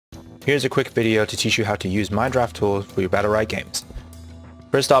here's a quick video to teach you how to use my draft tool for your Battlerite games.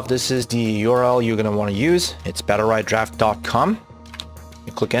 First off, this is the URL you're going to want to use. It's battleritedraft.com.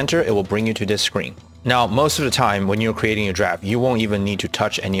 You click enter, it will bring you to this screen. Now, most of the time when you're creating a draft, you won't even need to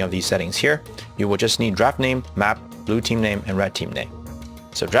touch any of these settings here. You will just need draft name, map, blue team name, and red team name.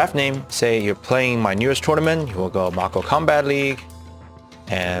 So draft name, say you're playing my newest tournament, you will go Mako Combat League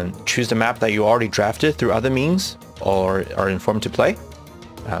and choose the map that you already drafted through other means or are informed to play.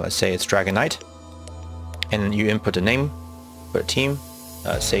 Let's say it's Dragon Knight. And then you input the name for a team.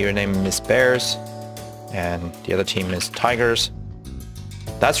 Say your name is Bears and the other team is Tigers.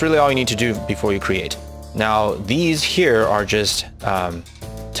 That's really all you need to do before you create. Now, these here are just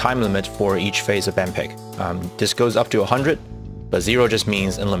time limit for each phase of ban pick. This goes up to 100, but 0 just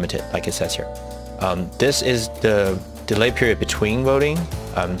means unlimited, like it says here. This is the delay period between voting.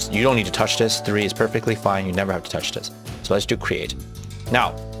 So you don't need to touch this. 3 is perfectly fine. You never have to touch this. So let's do create.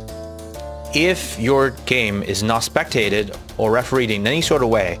 Now, if your game is not spectated or refereed in any sort of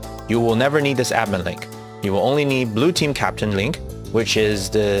way, you will never need this admin link. You will only need blue team captain link, which is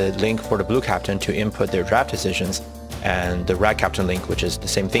the link for the blue captain to input their draft decisions, and the red captain link, which is the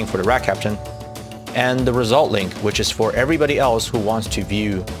same thing for the red captain, and the result link, which is for everybody else who wants to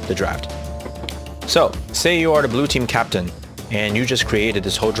view the draft. So, say you are the blue team captain and you just created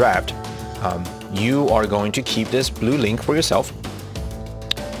this whole draft. You are going to keep this blue link for yourself.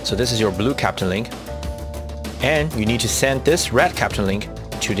 So this is your blue captain link, and you need to send this red captain link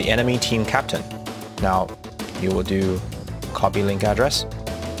to the enemy team captain. Now, you will do copy link address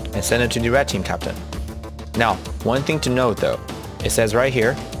and send it to the red team captain. Now, one thing to note though, it says right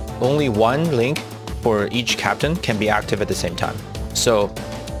here, only one link for each captain can be active at the same time. So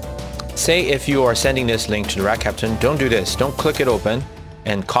say if you are sending this link to the red captain, don't do this. Don't click it open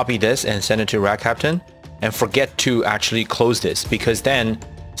and copy this and send it to red captain and forget to actually close this, because then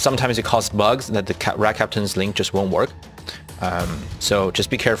sometimes it causes bugs that the red captain's link just won't work. So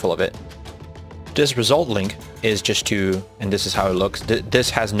just be careful of it. This result link is just to, and this is how it looks. This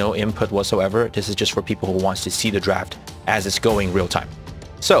has no input whatsoever. This is just for people who wants to see the draft as it's going real time.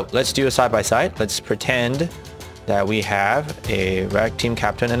 So let's do a side by side. Let's pretend that we have a red team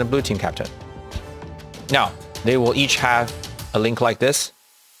captain and a blue team captain. Now, they will each have a link like this.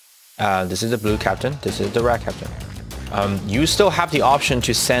 This is the blue captain. This is the red captain. You still have the option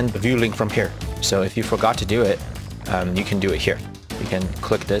to send the view link from here. So if you forgot to do it, you can do it here. You can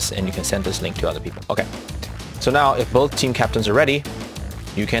click this and you can send this link to other people. Okay. So now if both team captains are ready,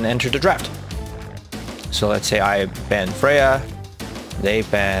 you can enter the draft. So let's say I ban Freya, they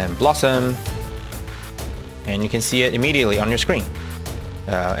ban Blossom, and you can see it immediately on your screen.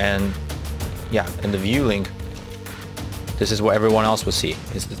 And yeah, in the view link, this is what everyone else will see,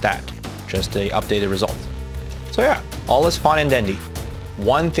 is that, just the updated results. So yeah, all is fine and dandy.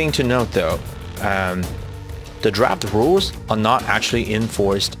 One thing to note though, the draft rules are not actually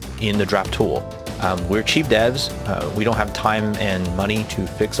enforced in the draft tool. We're cheap devs. We don't have time and money to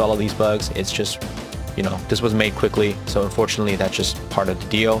fix all of these bugs. It's just, you know, this was made quickly. So unfortunately, that's just part of the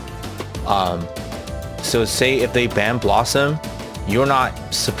deal. So say if they ban Blossom, you're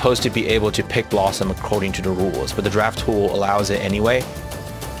not supposed to be able to pick Blossom according to the rules, but the draft tool allows it anyway.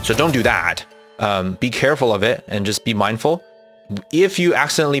 So don't do that. Be careful of it and just be mindful. If you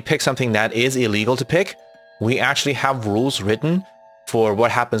accidentally pick something that is illegal to pick, we actually have rules written for what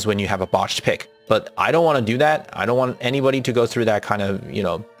happens when you have a botched pick. But I don't want to do that. I don't want anybody to go through that kind of, you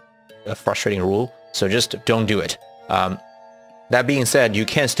know, a frustrating rule. So just don't do it. That being said, you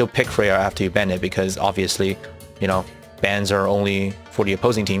can still pick Freya after you ban it, because obviously, you know, bans are only for the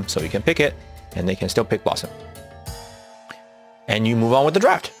opposing team, so you can pick it and they can still pick Blossom. And you move on with the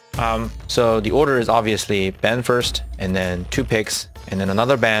draft. So the order is obviously ban first, and then 2 picks, and then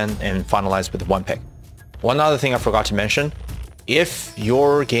another ban, and finalize with 1 pick. One other thing I forgot to mention, if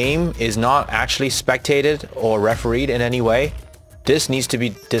your game is not actually spectated or refereed in any way, this needs to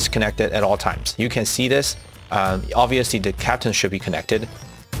be disconnected at all times. You can see this. Obviously the captains should be connected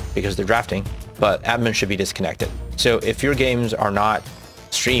because they're drafting, but admin should be disconnected. So if your games are not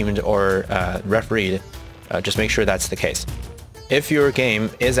streamed or refereed, just make sure that's the case. If your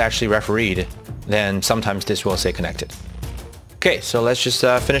game is actually refereed, then sometimes this will stay connected. Okay, so let's just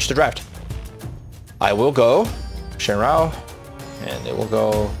finish the draft. I will go Shenrao, and it will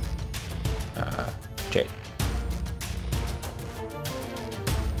go Jade.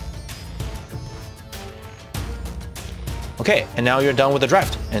 Okay, and now you're done with the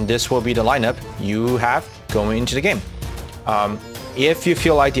draft, and this will be the lineup you have going into the game. If you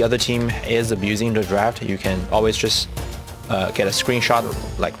feel like the other team is abusing the draft, you can always just get a screenshot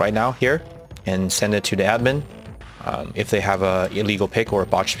like right now here and send it to the admin if they have a illegal pick or a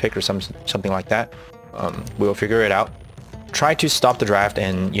botched pick or something like that. We'll figure it out. Try to stop the draft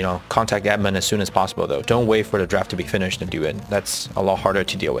and, you know, contact admin as soon as possible though. Don't wait for the draft to be finished and do it. That's a lot harder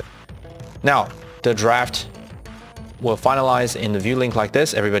to deal with. Now, the draft will finalize in the view link like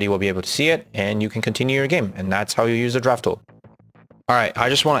this. Everybody will be able to see it and you can continue your game, and that's how you use the draft tool. Alright, I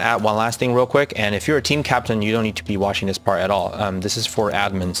just want to add one last thing real quick, and if you're a team captain, you don't need to be watching this part at all. This is for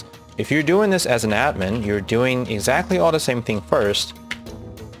admins. If you're doing this as an admin, you're doing exactly all the same thing first.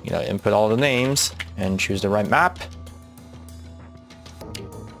 You know, input all the names and choose the right map.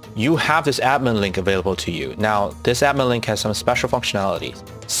 You have this admin link available to you. Now, this admin link has some special functionalities.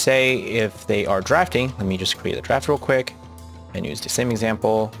 Say if they are drafting, let me just create a draft real quick and use the same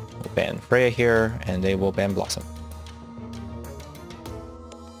example. We'll ban Freya here and they will ban Blossom.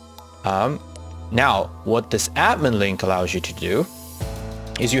 Now, what this admin link allows you to do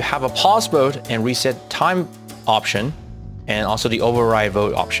is you have a pause vote and reset time option and also the override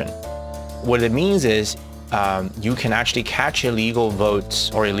vote option. What it means is you can actually catch illegal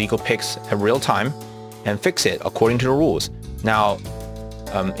votes or illegal picks at real time and fix it according to the rules. Now,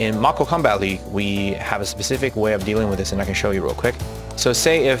 in Mako Combat League, we have a specific way of dealing with this, and I can show you real quick. So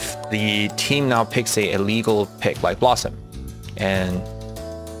say if the team now picks a illegal pick like Blossom and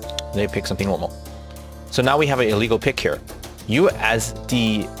they pick something normal. So now we have an illegal pick here. You as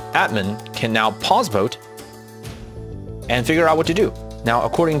the admin can now pause vote and figure out what to do. Now,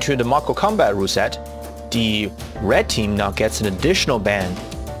 according to the Mako Combat rule set, the red team now gets an additional ban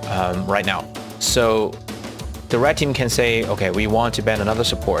right now. So the red team can say, okay, we want to ban another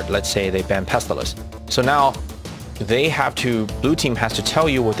support. Let's say they ban Pestilence. So now they have to, blue team has to tell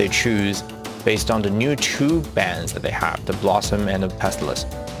you what they choose based on the new 2 bans that they have, the Blossom and the Pestilence.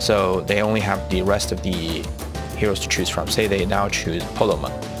 So they only have the rest of the heroes to choose from. Say they now choose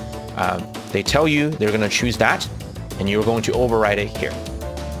Paloma. They tell you they're going to choose that, and you're going to override it here.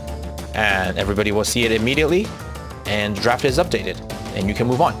 And everybody will see it immediately, and the draft is updated, and you can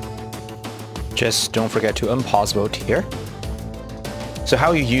move on. Just don't forget to unpause vote here. So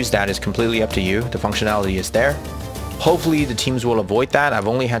how you use that is completely up to you. The functionality is there. Hopefully the teams will avoid that. I've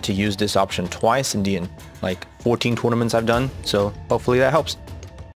only had to use this option twice in the like 14 tournaments I've done, so hopefully that helps.